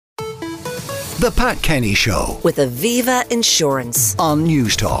The Pat Kenny Show with Aviva Insurance on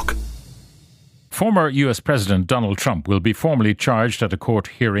News Talk. Former US President Donald Trump will be formally charged at a court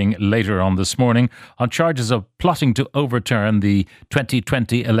hearing later on this morning on charges of plotting to overturn the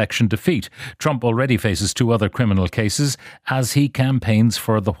 2020 election defeat. Trump already faces 2 other criminal cases as he campaigns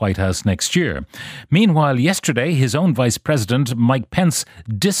for the White House next year. Meanwhile, yesterday, his own Vice President, Mike Pence,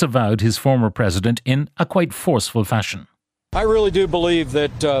 disavowed his former president in a quite forceful fashion. I really do believe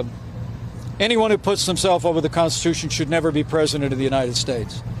that anyone who puts themselves over the Constitution should never be president of the United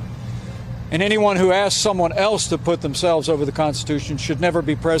States. And anyone who asks someone else to put themselves over the Constitution should never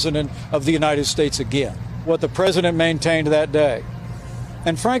be president of the United States again. What the president maintained that day,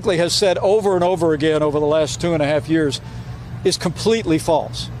 and frankly has said over and over again over the last 2.5 years, is completely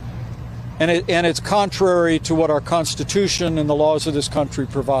false. And it's contrary to what our Constitution and the laws of this country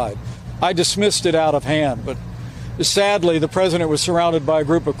provide. I dismissed it out of hand, but sadly, the president was surrounded by a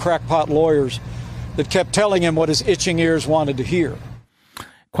group of crackpot lawyers that kept telling him what his itching ears wanted to hear.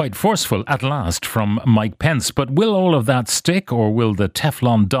 Quite forceful at last from Mike Pence. But will all of that stick, or will the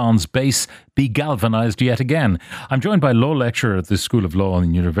Teflon Don's base be galvanised yet again? I'm joined by law lecturer at the School of Law in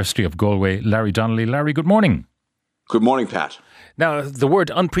the University of Galway, Larry Donnelly. Larry, good morning. Good morning, Pat. Now, the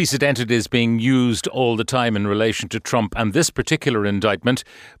word unprecedented is being used all the time in relation to Trump and this particular indictment,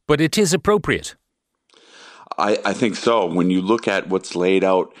 but it is appropriate. I think so. When you look at what's laid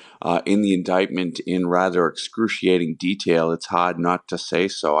out in the indictment in rather excruciating detail, it's hard not to say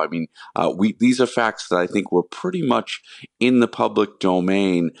so. I mean, these are facts that I think were pretty much in the public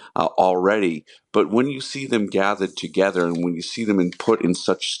domain already. But when you see them gathered together and when you see them put in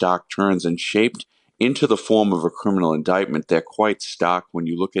such stark terms and shaped into the form of a criminal indictment, they're quite stark when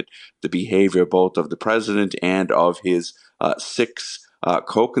you look at the behavior both of the president and of his 6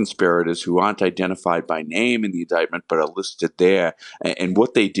 co-conspirators who aren't identified by name in the indictment but are listed there, and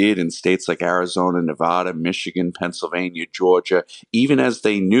what they did in states like Arizona, Nevada, Michigan, Pennsylvania, Georgia, even as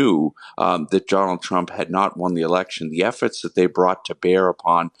they knew that Donald Trump had not won the election, the efforts that they brought to bear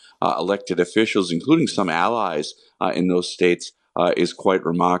upon elected officials, including some allies in those states, is quite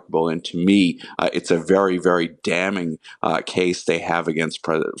remarkable. And to me, it's a very, very damning case they have against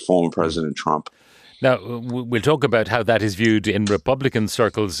former President Trump. Now, we'll talk about how that is viewed in Republican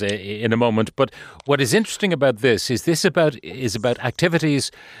circles in a moment. But what is interesting about this is about activities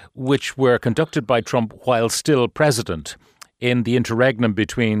which were conducted by Trump while still president in the interregnum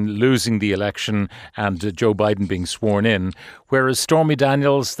between losing the election and Joe Biden being sworn in, whereas Stormy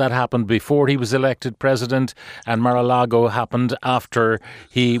Daniels, that happened before he was elected president, and Mar-a-Lago happened after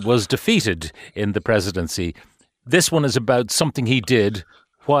he was defeated in the presidency. This one is about something he did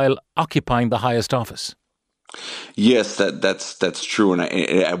while occupying the highest office. Yes, that's true. And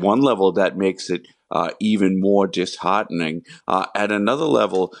at one level, that makes it even more disheartening. At another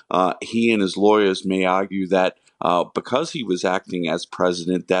level, he and his lawyers may argue that because he was acting as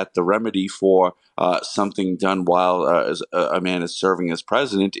president, that the remedy for something done while a man is serving as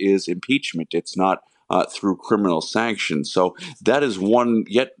president is impeachment. It's not through criminal sanctions. So that is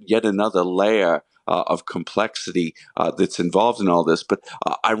yet another layer of complexity that's involved in all this. But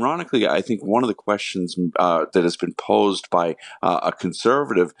ironically, I think one of the questions that has been posed by a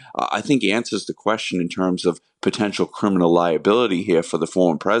conservative, I think answers the question in terms of potential criminal liability here for the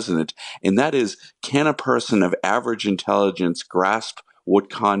former president. And that is, can a person of average intelligence grasp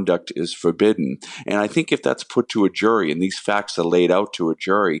what conduct is forbidden? And I think if that's put to a jury and these facts are laid out to a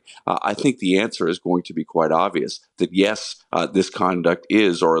jury, I think the answer is going to be quite obvious, that yes, this conduct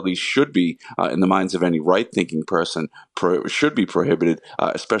is, or at least should be, in the minds of any right-thinking person, should be prohibited,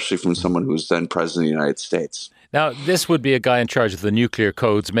 especially from someone who's then president of the United States. Now, this would be a guy in charge of the nuclear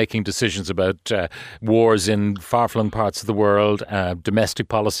codes, making decisions about wars in far-flung parts of the world, domestic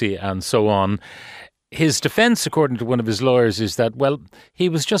policy, and so on. His defence, according to one of his lawyers, is that, well, he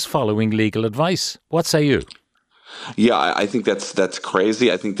was just following legal advice. What say you? Yeah, I think that's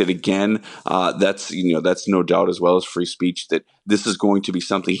crazy. I think that, again, that's no doubt, as well as free speech, that this is going to be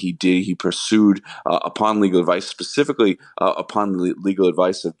something he did. He pursued upon legal advice, specifically upon the legal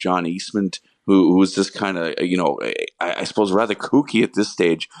advice of John Eastman, who was this kind of, I suppose rather kooky at this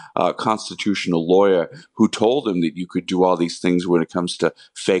stage, constitutional lawyer who told him that you could do all these things when it comes to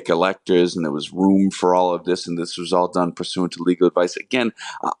fake electors, and there was room for all of this, and this was all done pursuant to legal advice. Again,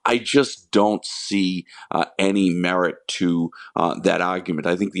 I just don't see any merit to that argument.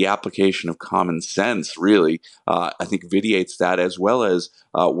 I think the application of common sense really, I think, vitiates that, as well as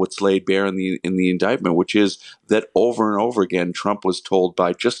what's laid bare in the indictment, which is that over and over again, Trump was told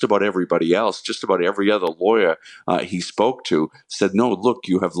by just about everybody else, just about every other lawyer he spoke to said, no, look,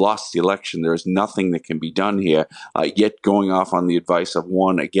 you have lost the election. There is nothing that can be done here. Yet going off on the advice of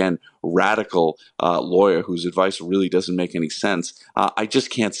one, again, radical lawyer whose advice really doesn't make any sense. I just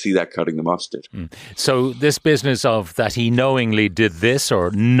can't see that cutting the mustard. So this business of that he knowingly did this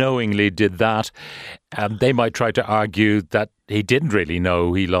or knowingly did that, they might try to argue that he didn't really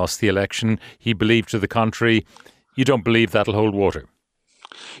know he lost the election. He believed to the contrary. You don't believe that'll hold water?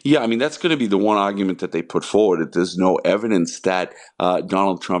 Yeah, I mean, that's going to be the one argument that they put forward, that there's no evidence that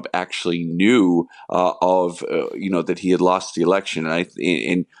Donald Trump actually knew that he had lost the election.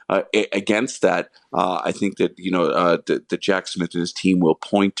 And against that, I think that, that Jack Smith and his team will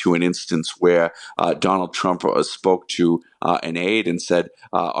point to an instance where Donald Trump spoke to an aide and said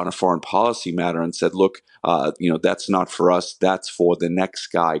on a foreign policy matter and said, look, that's not for us. That's for the next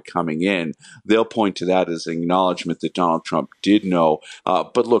guy coming in. They'll point to that as an acknowledgement that Donald Trump did know.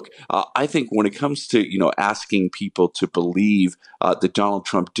 But look, I think when it comes to, asking people to believe that Donald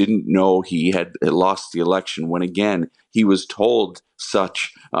Trump didn't know he had lost the election, when again, he was told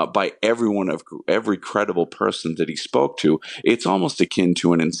such by every credible person that he spoke to, it's almost akin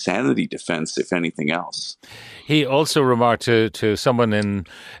to an insanity defense, if anything else. He also remarked to someone in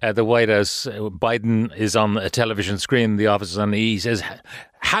the White House, Biden is on a television screen in the office, and he says,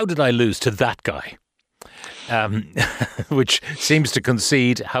 "How did I lose to that guy?" Which seems to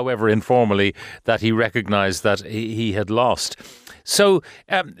concede, however informally, that he recognised that he had lost. So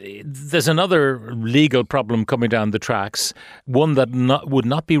there's another legal problem coming down the tracks, one that would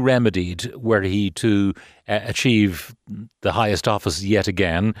not be remedied were he to achieve the highest office yet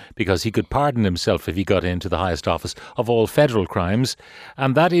again, because he could pardon himself if he got into the highest office of all federal crimes.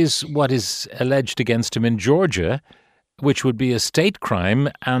 And that is what is alleged against him in Georgia, which would be a state crime,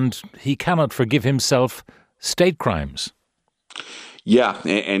 and he cannot forgive himself state crimes. Yeah,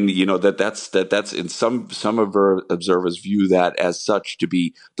 and that's in some observers view that as such to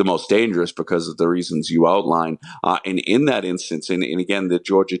be the most dangerous because of the reasons you outline. And in that instance, and again, the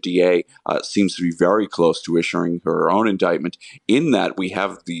Georgia DA seems to be very close to issuing her own indictment. In that, we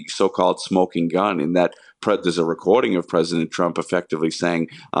have the so-called smoking gun. In that, there's a recording of President Trump effectively saying,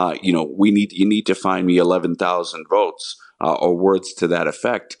 you need to find me 11,000 votes. Or words to that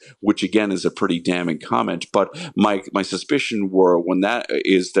effect, which again is a pretty damning comment. But my suspicion when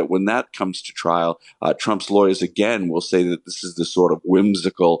that comes to trial, Trump's lawyers again will say that this is the sort of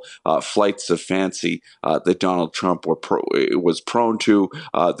whimsical flights of fancy that Donald Trump was prone to,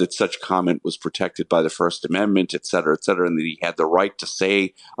 that such comment was protected by the First Amendment, et cetera, and that he had the right to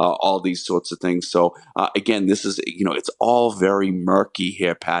say all these sorts of things. So again, this is, it's all very murky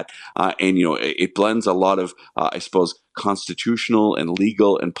here, Pat, and it blends a lot of, I suppose, constitutional and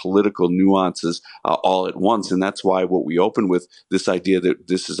legal and political nuances all at once. And that's why what we open with, this idea that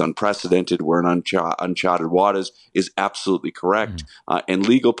this is unprecedented, we're in uncharted waters, is absolutely correct. And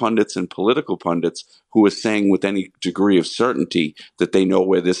legal pundits and political pundits who are saying with any degree of certainty that they know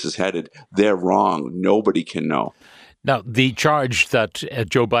where this is headed, they're wrong. Nobody can know. Now, the charge that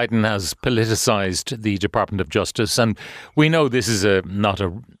Joe Biden has politicized the Department of Justice, and we know this is not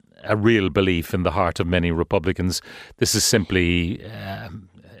a real belief in the heart of many Republicans. This is simply,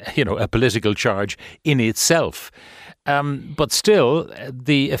 a political charge in itself. But still,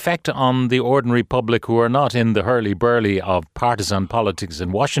 the effect on the ordinary public who are not in the hurly-burly of partisan politics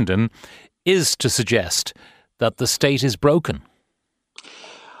in Washington is to suggest that the state is broken.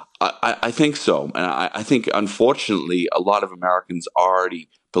 I think so. And I think, unfortunately, a lot of Americans already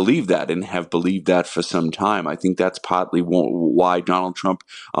believe that and have believed that for some time. I think that's partly why Donald Trump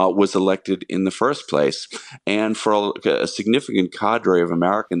was elected in the first place. And for a significant cadre of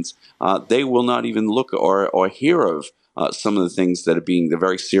Americans, they will not even look or hear of some of the things that are the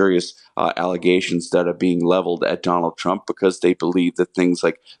very serious allegations that are being leveled at Donald Trump, because they believe that things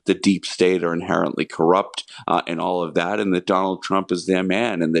like the deep state are inherently corrupt and all of that, and that Donald Trump is their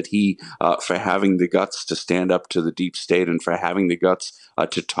man, and that he, for having the guts to stand up to the deep state and for having the guts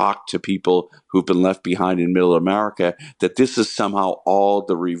to talk to people who've been left behind in middle America, that this is somehow all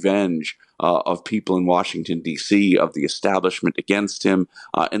the revenge of people in Washington, D.C., of the establishment against him,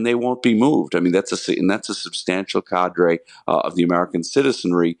 and they won't be moved. I mean, that's a substantial cadre of the American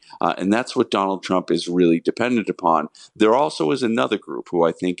citizenry, and that's what Donald Trump is really dependent upon. There also is another group who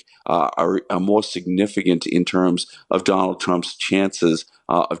I think are more significant in terms of Donald Trump's chances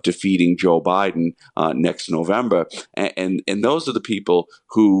of defeating Joe Biden next November, and those are the people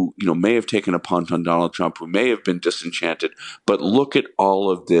who may have taken a punt on Donald Trump, who may have been disenchanted, but look at all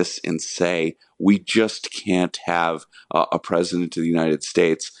of this and say, we just can't have a president of the United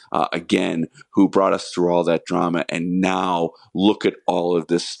States, again, who brought us through all that drama. And now look at all of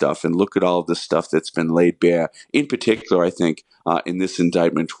this stuff, and look at all of this stuff that's been laid bare, in particular, I think, in this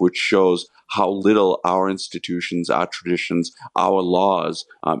indictment, which shows how little our institutions, our traditions, our laws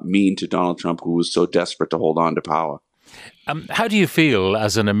mean to Donald Trump, who was so desperate to hold on to power. How do you feel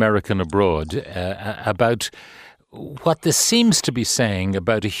as an American abroad about what this seems to be saying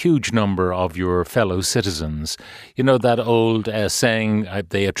about a huge number of your fellow citizens? You know, that old saying,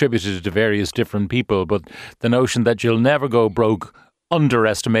 they attributed it to various different people, but the notion that you'll never go broke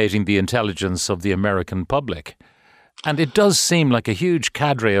underestimating the intelligence of the American public. And it does seem like a huge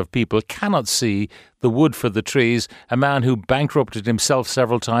cadre of people cannot see the wood for the trees. A man who bankrupted himself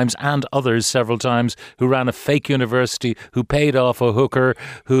several times and others several times, who ran a fake university, who paid off a hooker,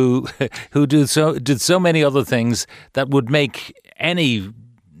 who did so many other things that would make any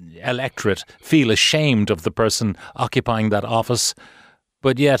electorate feel ashamed of the person occupying that office.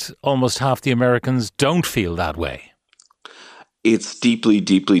 But yet almost half the Americans don't feel that way. It's deeply,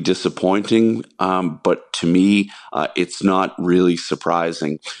 deeply disappointing, but to me, it's not really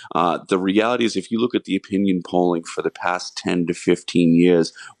surprising. The reality is, if you look at the opinion polling for the past 10 to 15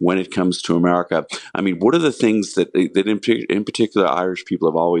 years when it comes to America, I mean, what are the things that in particular Irish people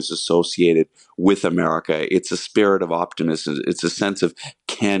have always associated with America? It's a spirit of optimism. It's a sense of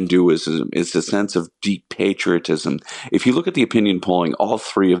can-doism. It's a sense of deep patriotism. If you look at the opinion polling, all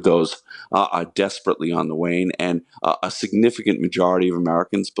three of those are desperately on the wane, and a significant majority of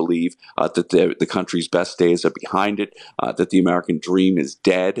Americans believe that the country's best days are behind it, that the American dream is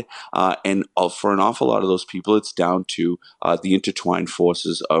dead, and for an awful lot of those people, it's down to the intertwined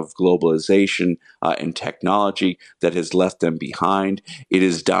forces of globalization and technology that has left them behind. It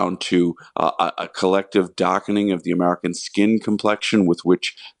is down to a collective darkening of the American skin complexion with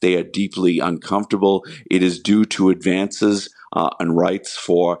which they are deeply uncomfortable. It is due to advances and rights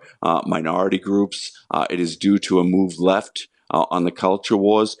for minority groups. It is due to a move left on the culture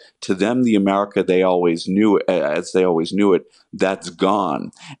wars. To them, the America they always knew, as they always knew it, that's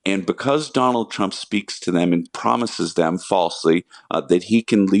gone. And because Donald Trump speaks to them and promises them falsely that he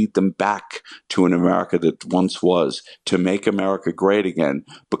can lead them back to an America that once was, to make America great again,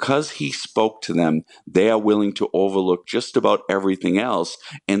 because he spoke to them, they are willing to overlook just about everything else,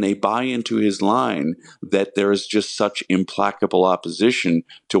 and they buy into his line that there is just such implacable opposition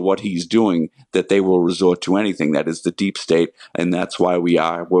to what he's doing that they will resort to anything. That is the deep state, and that's why we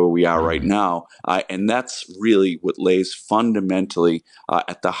are where we are right now. And that's really what lays fundamentally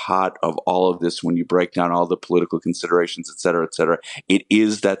at the heart of all of this when you break down all the political considerations, et cetera, et cetera. It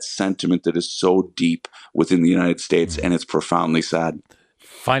is that sentiment that is so deep within the United States, and it's profoundly sad.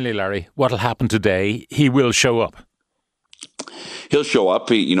 Finally, Larry, what will happen today? He will show up. He'll show up.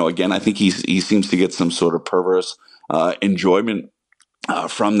 Again, I think he seems to get some sort of perverse enjoyment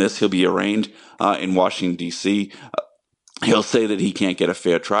from this. He'll be arraigned in Washington, D.C. He'll say that he can't get a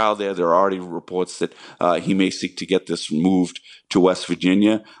fair trial there. There are already reports that he may seek to get this moved to West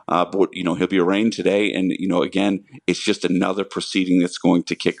Virginia. But he'll be arraigned today. And, again, it's just another proceeding that's going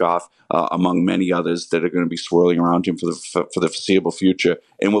to kick off among many others that are going to be swirling around him for the foreseeable future.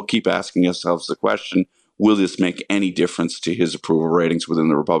 And we'll keep asking ourselves the question, will this make any difference to his approval ratings within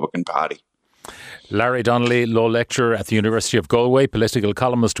the Republican Party? Larry Donnelly, law lecturer at the University of Galway, political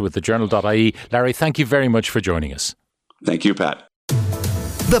columnist with the Journal.ie. Larry, thank you very much for joining us. Thank you, Pat.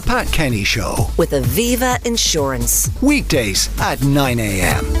 The Pat Kenny Show. With Aviva Insurance. Weekdays at 9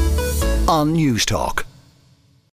 a.m. on News Talk.